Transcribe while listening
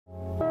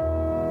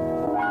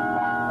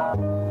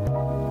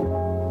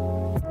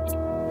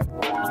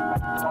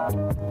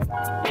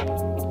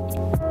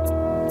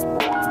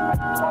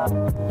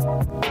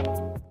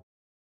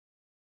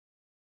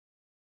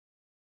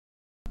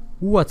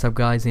What's up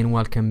guys, and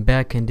welcome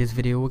back. In this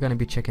video we're gonna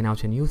be checking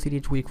out a new city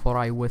tweak for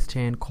iOS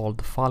 10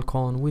 called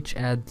Falcon, which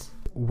adds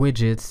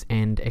widgets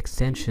and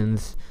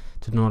extensions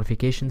to the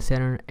notification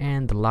center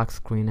and the lock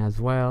screen as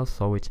well.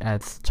 So it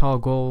adds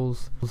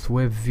toggles,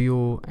 web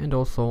view, and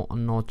also a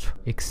note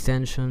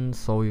extension.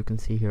 So you can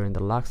see here in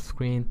the lock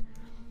screen,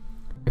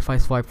 if I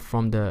swipe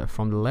from the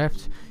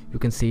left, you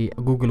can see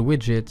a Google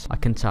widget. I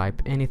can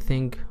type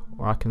anything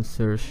or I can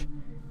search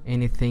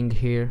anything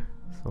here.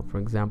 So for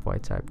example, I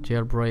type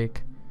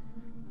jailbreak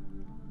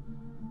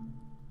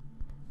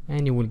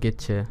and you will get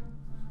to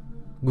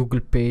Google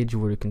page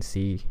where you can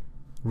see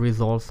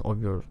results of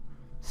your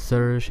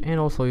search, and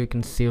also you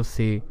can still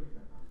see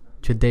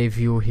today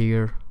view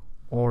here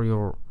or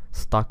your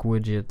stock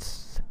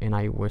widgets in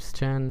iOS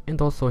 10.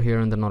 And also here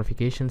in the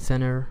notification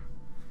center,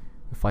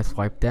 if I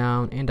swipe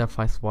down and if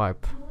I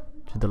swipe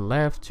to the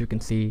left, you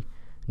can see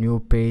new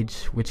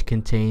page which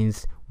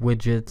contains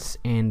widgets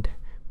and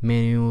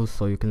menus.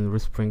 So you can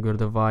respring your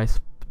device,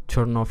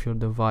 turn off your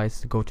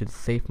device, go to the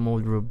safe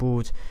mode,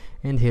 reboot,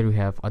 and here we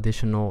have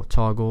additional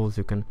toggles.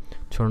 You can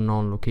turn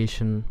on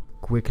location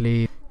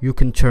quickly, you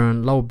can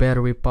turn low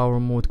battery power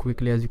mode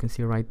quickly, as you can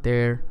see right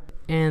there,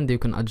 and you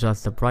can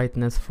adjust the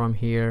brightness from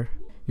here.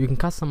 You can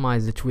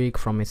customize the tweak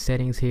from its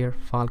settings here,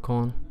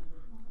 Falcon.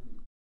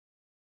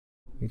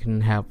 You can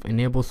have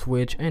enable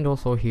switch, and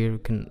also here you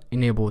can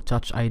enable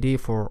touch ID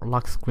for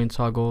lock screen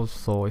toggles.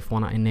 So if you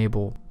want to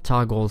enable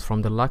toggles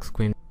from the lock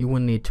screen, you will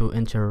need to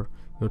enter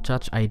your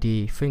touch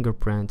ID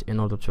fingerprint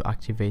in order to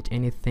activate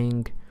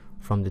anything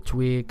from the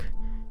tweak.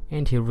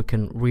 And here we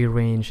can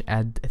rearrange,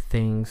 add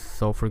things.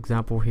 So for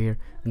example, here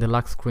in the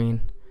lock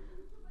screen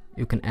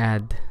you can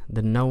add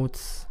the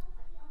notes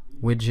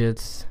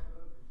widgets,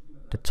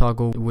 the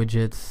toggle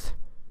widgets,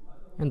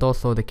 and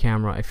also the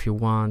camera if you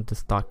want the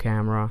stock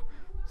camera.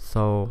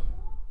 So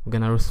we're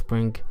gonna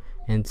respring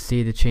and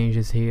see the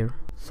changes here.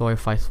 So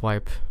if I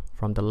swipe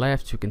from the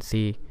left, you can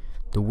see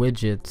the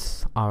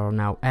widgets are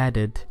now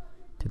added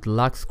to the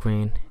lock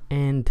screen,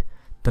 and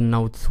the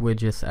notes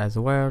widgets as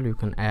well. You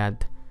can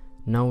add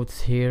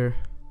notes here,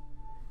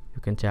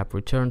 you can tap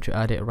return to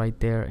add it right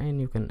there,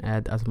 and you can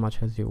add as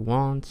much as you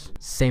want.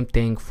 Same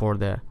thing for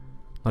the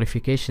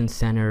notification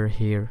center.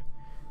 Here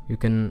you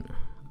can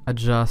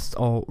adjust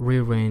or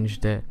rearrange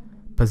the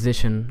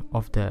position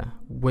of the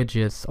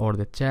widgets or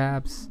the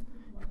tabs.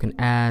 You can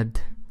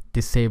add,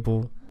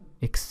 disable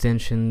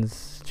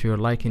extensions to your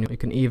liking. You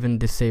can even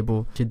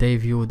disable today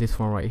view, this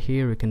one right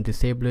here. You can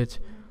disable it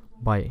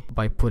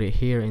by put it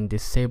here in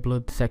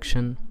disabled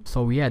section.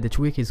 So yeah, the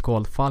tweak is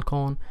called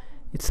Falcon.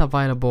 It's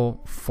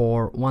available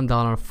for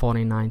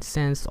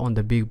 $1.49 on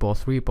the Big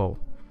Boss repo.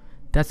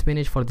 That's been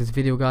it for this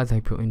video guys. I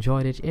hope you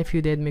enjoyed it. If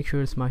you did, make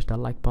sure to smash that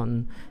like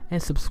button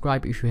and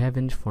subscribe if you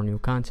haven't for new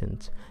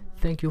content.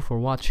 Thank you for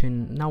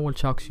watching. Now we'll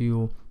talk to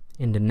you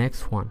in the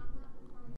next one.